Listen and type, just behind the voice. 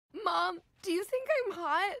Mom, do you think I'm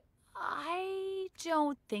hot? I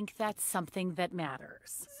don't think that's something that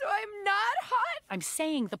matters. So I'm not hot? I'm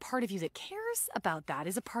saying the part of you that cares about that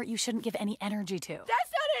is a part you shouldn't give any energy to. That's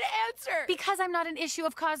not an answer! Because I'm not an issue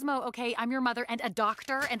of Cosmo, okay? I'm your mother and a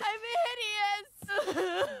doctor and... I'm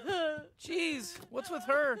hideous! Jeez, what's with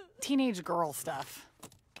her? Teenage girl stuff.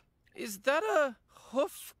 Is that a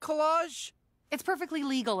hoof collage? It's perfectly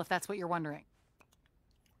legal if that's what you're wondering.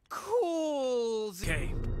 Cool.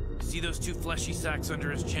 Okay, see those two fleshy sacks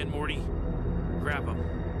under his chin, Morty? Grab them.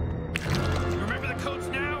 Remember the codes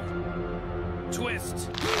now? Twist.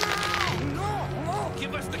 No!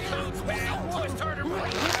 Give us the codes, man! Twist harder,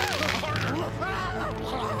 Morty! Harder!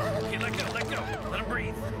 Okay, let go, let go. Let him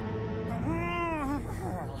breathe.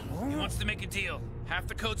 He wants to make a deal. Half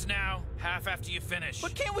the codes now, half after you finish.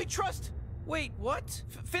 But can't we trust... Wait, what?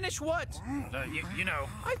 Finish what? You know.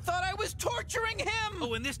 I thought I was torturing him!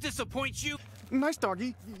 Oh, and this disappoints you? Nice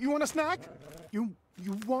doggy. You want a snack? You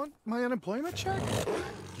want my unemployment check?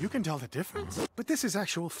 You can tell the difference. But this is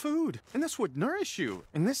actual food, and this would nourish you.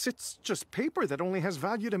 And this, it's just paper that only has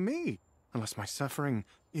value to me. Unless my suffering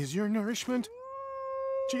is your nourishment.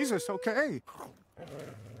 Jesus, okay.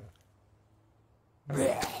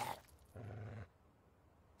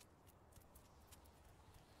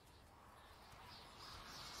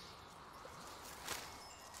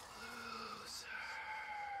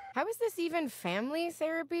 How is this even family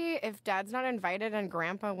therapy if Dad's not invited and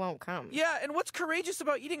Grandpa won't come? Yeah, and what's courageous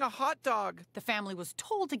about eating a hot dog? The family was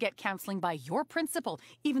told to get counseling by your principal,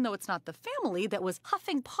 even though it's not the family that was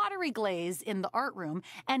huffing pottery glaze in the art room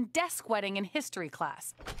and desk wetting in history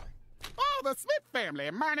class. Oh, the Smith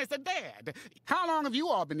family, minus the dad. How long have you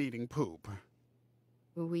all been eating poop?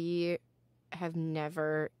 We have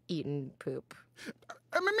never eaten poop.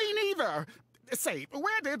 Me neither. Say,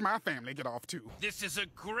 where did my family get off to? This is a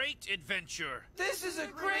great adventure. This is a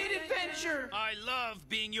great adventure! I love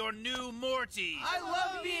being your new Morty. I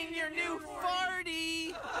love being your new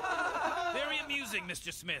farty! Very amusing,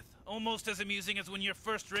 Mr. Smith. Almost as amusing as when your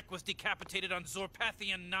first Rick was decapitated on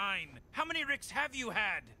Zorpathian 9. How many Ricks have you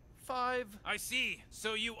had? 5. I see.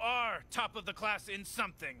 So you are top of the class in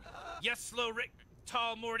something. Yes, slow Rick.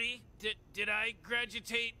 Tall Morty. Did I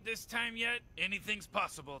graduate this time yet? Anything's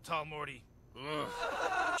possible, Tall Morty. Ugh.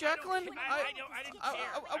 Jacqueline, I didn't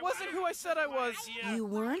care. I wasn't who I said I was. You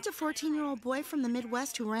weren't a 14-year-old boy from the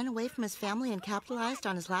Midwest who ran away from his family and capitalized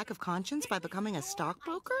on his lack of conscience by becoming a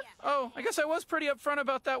stockbroker? Oh, I guess I was pretty upfront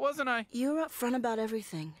about that, wasn't I? You were upfront about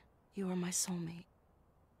everything. You were my soulmate.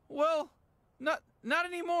 Well, not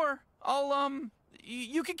anymore.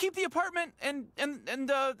 You can keep the apartment and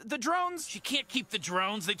the drones. She can't keep the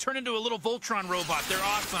drones. They turn into a little Voltron robot. They're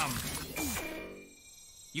awesome.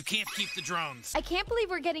 You can't keep the drones. I can't believe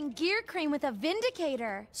we're getting gear crane with a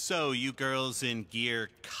Vindicator. So, you girls in gear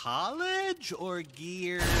college or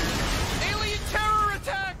gear... Alien terror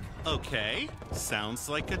attack! Okay, sounds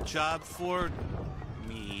like a job for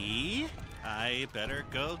me. I better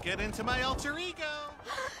go get into my alter ego.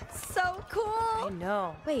 So cool. I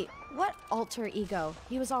know. Wait, what alter ego?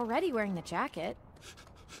 He was already wearing the jacket.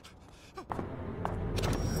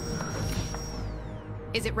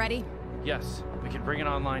 Is it ready? Yes, we can bring it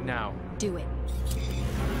online now. Do it.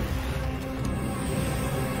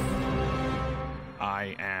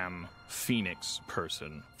 I am Phoenix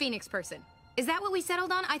Person. Phoenix Person. Is that what we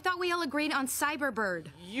settled on? I thought we all agreed on Cyberbird.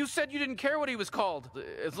 You said you didn't care what he was called,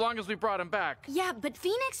 as long as we brought him back. Yeah, but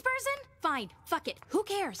Phoenix Person? Fine, fuck it. Who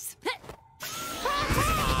cares?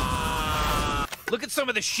 Look at some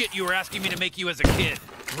of the shit you were asking me to make you as a kid.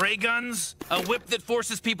 Ray guns, a whip that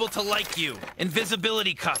forces people to like you,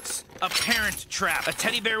 invisibility cuffs, a parent trap, a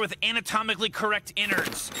teddy bear with anatomically correct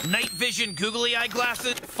innards, night vision googly eye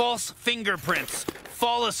glasses, false fingerprints,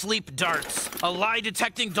 fall asleep darts, a lie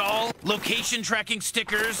detecting doll, location tracking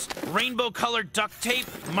stickers, rainbow colored duct tape,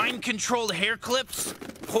 mind controlled hair clips,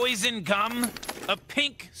 poison gum, a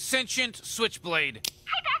pink sentient switchblade.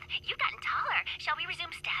 Hi, Beth. You've gotten taller. Shall we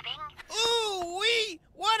resume stabbing? Ooh-wee!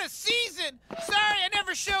 What a season! Sorry I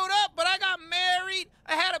never showed up, but I got married,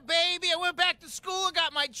 I had a baby, I went back to school, I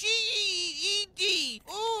got my GED.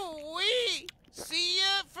 Ooh-wee! See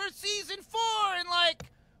ya for season 4 in like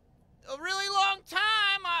a really long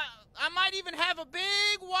time. I might even have a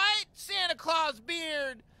big white Santa Claus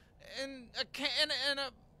beard and a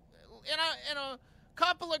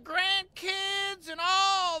couple of grandkids and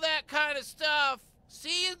all that kind of stuff.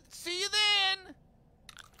 See you then.